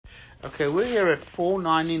Okay, we're here at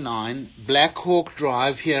 499 Blackhawk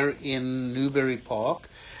Drive here in Newbury Park.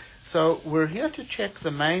 So we're here to check the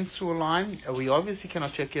main sewer line. We obviously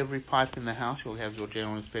cannot check every pipe in the house. You'll have your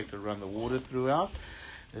general inspector run the water throughout.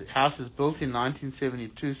 The house is built in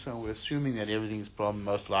 1972, so we're assuming that everything's probably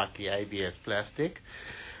most likely ABS plastic.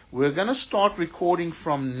 We're going to start recording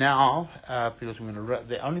from now because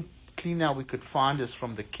the only clean out we could find is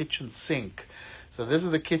from the kitchen sink. So this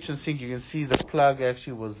is the kitchen sink. You can see the plug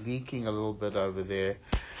actually was leaking a little bit over there.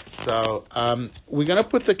 So we're going to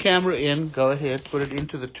put the camera in. Go ahead, put it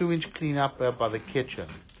into the 2-inch cleanup by the kitchen.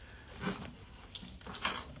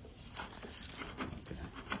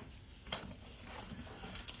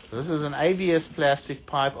 So this is an ABS plastic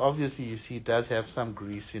pipe. Obviously, you see it does have some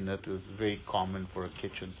grease in it. It's very common for a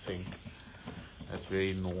kitchen sink. That's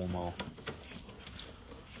very normal.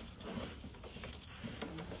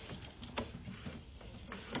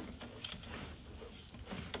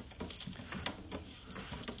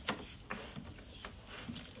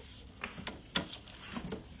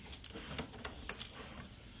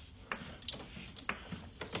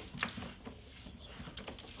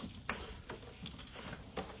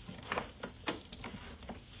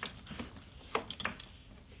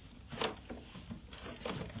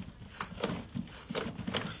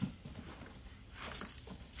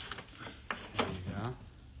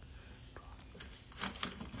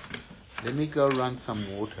 Let me go run some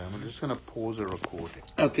water. I'm just going to pause the recording.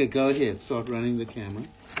 Okay, go ahead. Start running the camera.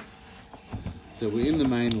 So we're in the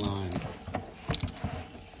main line.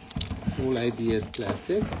 All ABS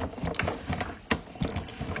plastic.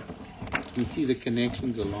 You can see the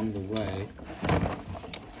connections along the way.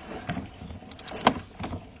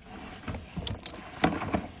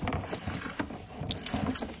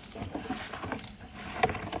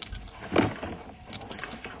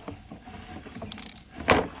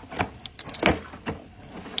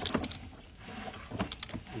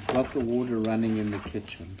 Got the water running in the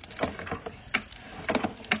kitchen.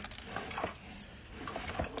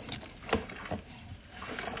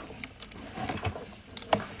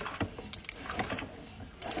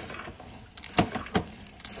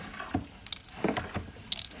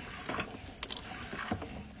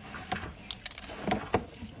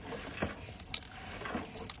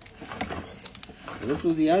 So this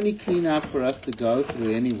was the only clean out for us to go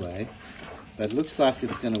through anyway, but it looks like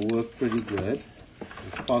it's going to work pretty good.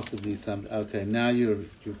 Possibly some. Okay, now you've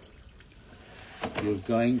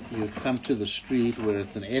come to the street where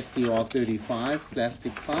it's an SDR35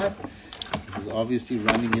 plastic pipe. This is obviously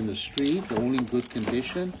running in the street, all in good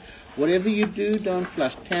condition. Whatever you do, don't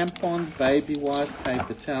flush tampons, baby wipes,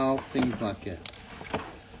 paper towels, things like that.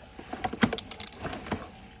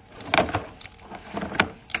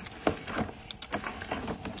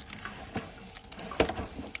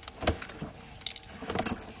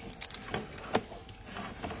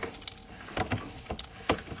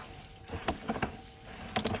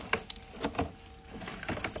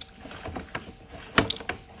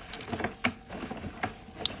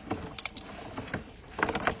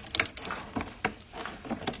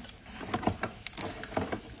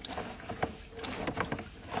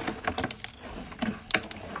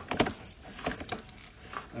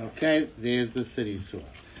 Okay, there's the city sewer.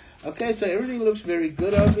 Okay, so everything looks very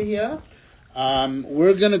good over here.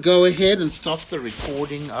 We're going to go ahead and stop the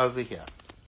recording over here.